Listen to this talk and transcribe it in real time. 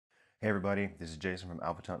Hey everybody, this is Jason from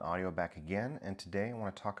Alphatone Audio back again, and today I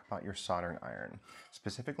want to talk about your soldering iron.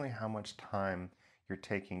 Specifically, how much time you're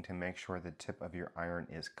taking to make sure the tip of your iron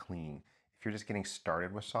is clean. If you're just getting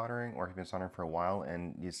started with soldering, or if you've been soldering for a while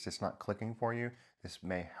and it's just not clicking for you, this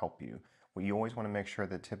may help you. Well, you always want to make sure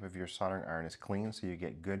the tip of your soldering iron is clean so you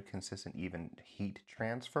get good, consistent, even heat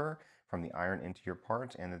transfer from the iron into your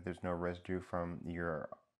parts, and that there's no residue from your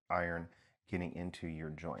iron getting into your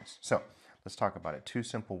joints. So let's talk about it. Two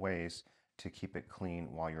simple ways to keep it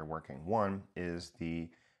clean while you're working. One is the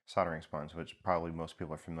soldering sponge, which probably most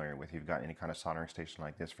people are familiar with. If you've got any kind of soldering station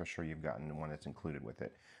like this, for sure you've gotten one that's included with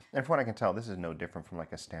it. And from what I can tell, this is no different from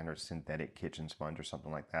like a standard synthetic kitchen sponge or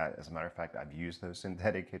something like that. As a matter of fact, I've used those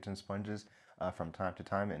synthetic kitchen sponges from time to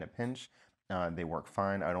time in a pinch. They work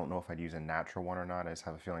fine. I don't know if I'd use a natural one or not. I just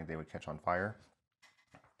have a feeling they would catch on fire.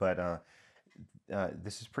 But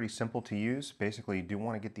this is pretty simple to use. Basically, you do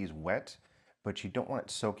want to get these wet, but you don't want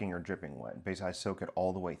it soaking or dripping wet. Basically, I soak it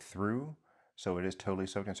all the way through, so it is totally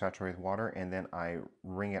soaked in saturated water, and then I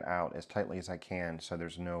wring it out as tightly as I can so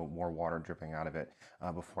there's no more water dripping out of it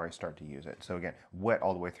before I start to use it. So again, wet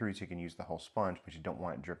all the way through so you can use the whole sponge, but you don't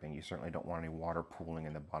want it dripping. You certainly don't want any water pooling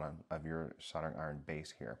in the bottom of your soldering iron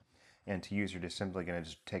base here. And to use, you're just simply going to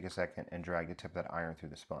just take a second and drag the tip of that iron through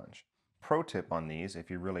the sponge. Pro tip on these,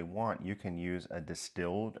 if you really want, you can use a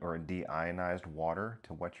distilled or a deionized water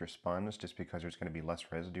to wet your sponge, just because there's going to be less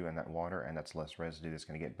residue in that water, and that's less residue that's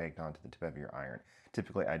going to get baked onto the tip of your iron.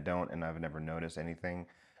 Typically I don't, and I've never noticed anything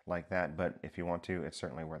like that, but if you want to, it's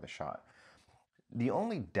certainly worth a shot. The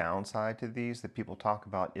only downside to these that people talk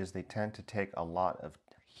about is they tend to take a lot of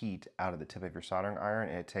heat out of the tip of your soldering iron,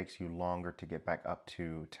 and it takes you longer to get back up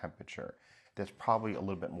to temperature. That's probably a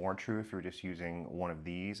little bit more true if you're just using one of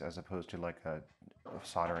these as opposed to like a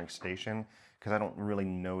soldering station, because I don't really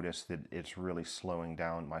notice that it's really slowing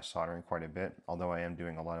down my soldering quite a bit, although I am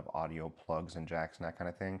doing a lot of audio plugs and jacks and that kind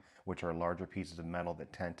of thing, which are larger pieces of metal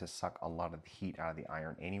that tend to suck a lot of the heat out of the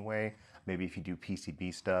iron anyway. Maybe if you do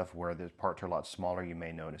PCB stuff where the parts are a lot smaller, you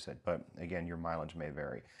may notice it, but again, your mileage may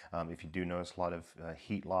vary. If you do notice a lot of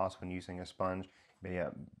heat loss when using a sponge, you may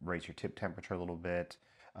raise your tip temperature a little bit,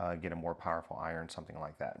 get a more powerful iron, something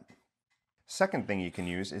like that. Second thing you can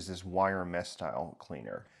use is this wire mesh style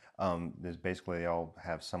cleaner. There's basically, they all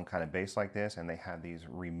have some kind of base like this, and they have these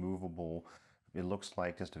removable, it looks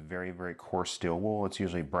like just a very, very coarse steel wool. It's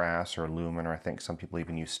usually brass or aluminum, or I think some people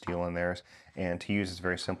even use steel in theirs. And to use, it's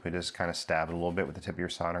very simply just kind of stab it a little bit with the tip of your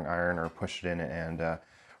soldering iron, or push it in and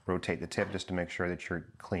rotate the tip just to make sure that you're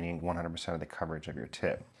cleaning 100% of the coverage of your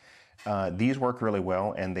tip. These work really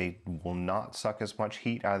well, and they will not suck as much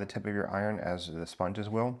heat out of the tip of your iron as the sponges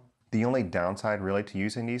will. The only downside really to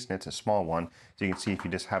using these, and it's a small one, so you can see if you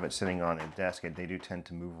just have it sitting on a desk, they do tend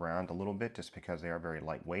to move around a little bit just because they are very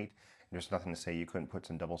lightweight. There's nothing to say you couldn't put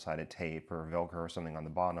some double-sided tape or Velcro or something on the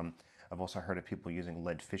bottom. I've also heard of people using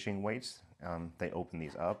lead fishing weights. They open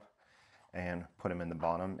these up and put them in the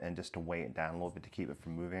bottom, and just to weigh it down a little bit to keep it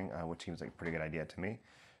from moving, which seems like a pretty good idea to me.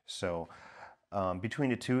 So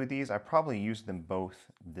between the two of these, I probably use them both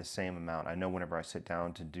the same amount. I know whenever I sit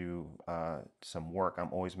down to do some work,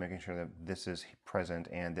 I'm always making sure that this is present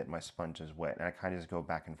and that my sponge is wet. And I kind of just go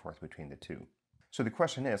back and forth between the two. So the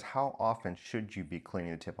question is, how often should you be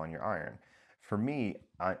cleaning the tip on your iron? For me,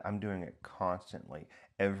 I'm doing it constantly.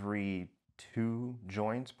 Every two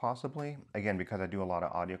joints possibly. Again, because I do a lot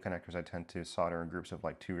of audio connectors, I tend to solder in groups of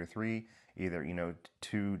like two or three, either,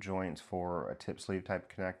 two joints for a tip sleeve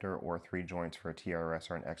type connector or three joints for a TRS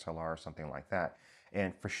or an XLR or something like that.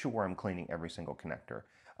 And for sure, I'm cleaning every single connector.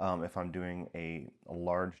 If I'm doing a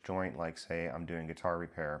large joint, like say I'm doing guitar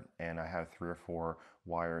repair and I have three or four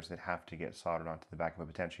wires that have to get soldered onto the back of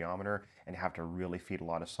a potentiometer and have to really feed a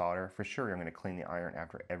lot of solder, for sure I'm going to clean the iron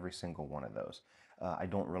after every single one of those. I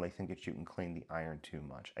don't really think that you can clean the iron too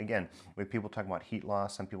much. Again, with people talking about heat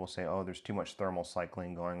loss, some people say, oh, there's too much thermal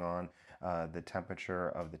cycling going on. The temperature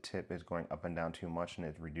of the tip is going up and down too much and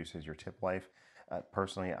it reduces your tip life.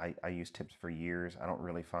 Personally, I use tips for years. I don't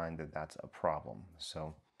really find that that's a problem.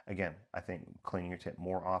 So again, I think cleaning your tip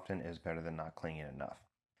more often is better than not cleaning it enough.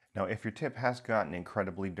 Now, if your tip has gotten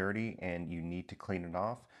incredibly dirty and you need to clean it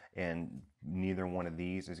off, and neither one of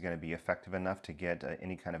these is going to be effective enough to get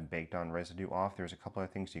any kind of baked on residue off, there's a couple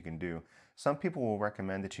of things you can do. Some people will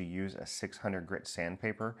recommend that you use a 600 grit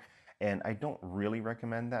sandpaper, and I don't really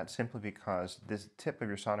recommend that simply because this tip of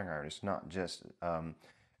your soldering iron is not just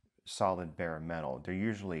solid bare metal. They're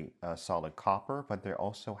usually solid copper, but they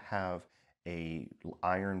also have a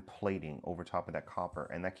iron plating over top of that copper,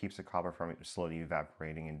 and that keeps the copper from slowly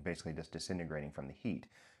evaporating and basically just disintegrating from the heat.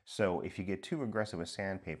 So if you get too aggressive with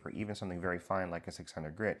sandpaper, even something very fine like a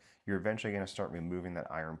 600 grit, you're eventually going to start removing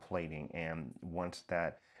that iron plating, and once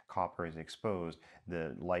that copper is exposed,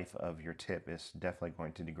 the life of your tip is definitely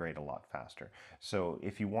going to degrade a lot faster. So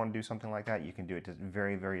if you want to do something like that, you can do it just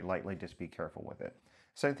very, very lightly. Just be careful with it.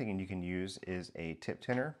 Second thing you can use is a tip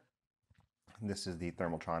tinner. This is the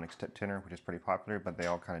Thermaltronics tip tinner, which is pretty popular, but they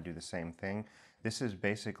all kind of do the same thing. This is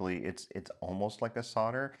basically, it's almost like a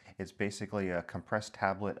solder. It's basically a compressed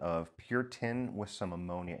tablet of pure tin with some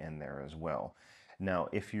ammonia in there as well. Now,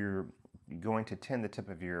 if you're going to tin the tip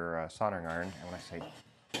of your soldering iron, and when I say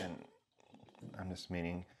tin, I'm just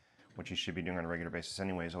meaning what you should be doing on a regular basis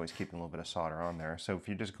anyway is always keeping a little bit of solder on there. So if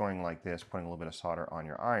you're just going like this, putting a little bit of solder on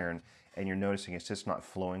your iron, and you're noticing it's just not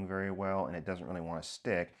flowing very well and it doesn't really want to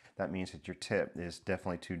stick, that means that your tip is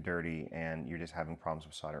definitely too dirty and you're just having problems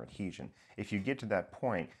with solder adhesion. If you get to that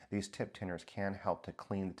point, these tip tinners can help to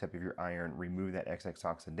clean the tip of your iron, remove that excess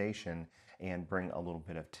oxidation, and bring a little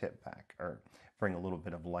bit of tip back, or bring a little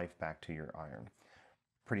bit of life back to your iron.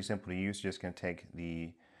 Pretty simple to use. You're just going to take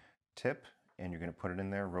the tip and you're going to put it in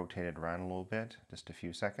there, rotate it around a little bit, just a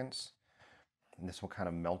few seconds. And this will kind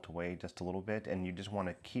of melt away just a little bit, and you just want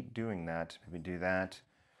to keep doing that. Maybe do that,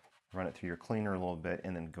 run it through your cleaner a little bit,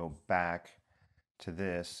 and then go back to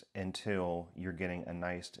this until you're getting a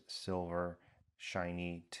nice silver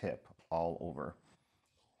shiny tip all over.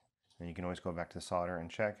 And you can always go back to the solder and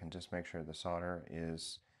check and just make sure the solder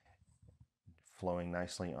is flowing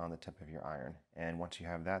nicely on the tip of your iron. And once you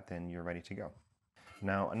have that, then you're ready to go.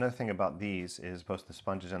 Now, another thing about these is both the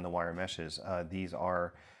sponges and the wire meshes. These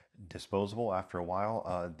are disposable after a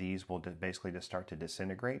while. These will basically just start to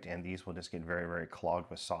disintegrate, and these will just get very, very clogged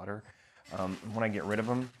with solder. When I get rid of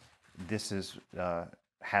them, this is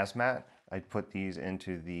hazmat. I put these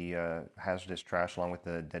into the hazardous trash along with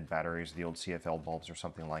the dead batteries, the old CFL bulbs or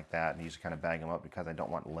something like that, and you just kind of bag them up because I don't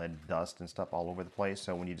want lead, dust, and stuff all over the place.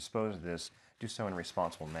 So when you dispose of this, do so in a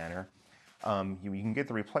responsible manner. You can get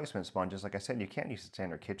the replacement sponges. Like I said, you can't use the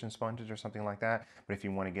standard kitchen sponges or something like that. But if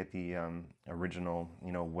you want to get the original,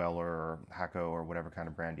 Weller or Hacko or whatever kind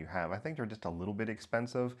of brand you have, I think they're just a little bit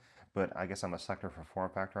expensive. But I guess I'm a sucker for form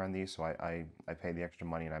factor on these, so I pay the extra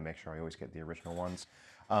money and I make sure I always get the original ones.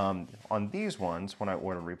 On these ones, when I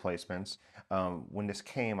order replacements, when this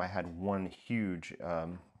came, I had one huge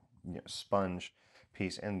sponge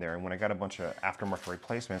piece in there, and when I got a bunch of aftermarket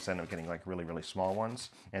replacements, I ended up getting like really, really small ones.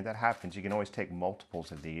 And that happens. You can always take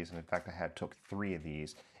multiples of these, and in fact I took 3 of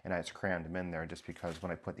these and I just crammed them in there just because when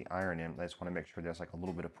I put the iron in, I just want to make sure there's like a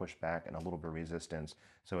little bit of pushback and a little bit of resistance,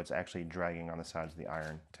 so it's actually dragging on the sides of the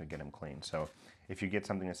iron to get them clean. So if you get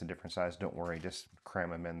something that's a different size, don't worry, just cram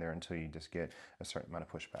them in there until you just get a certain amount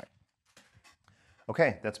of pushback.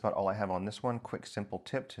 Okay, that's about all I have on this one. Quick, simple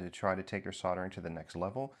tip to try to take your soldering to the next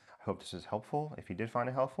level. I hope this is helpful. If you did find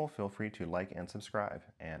it helpful, feel free to like and subscribe,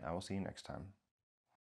 and I will see you next time.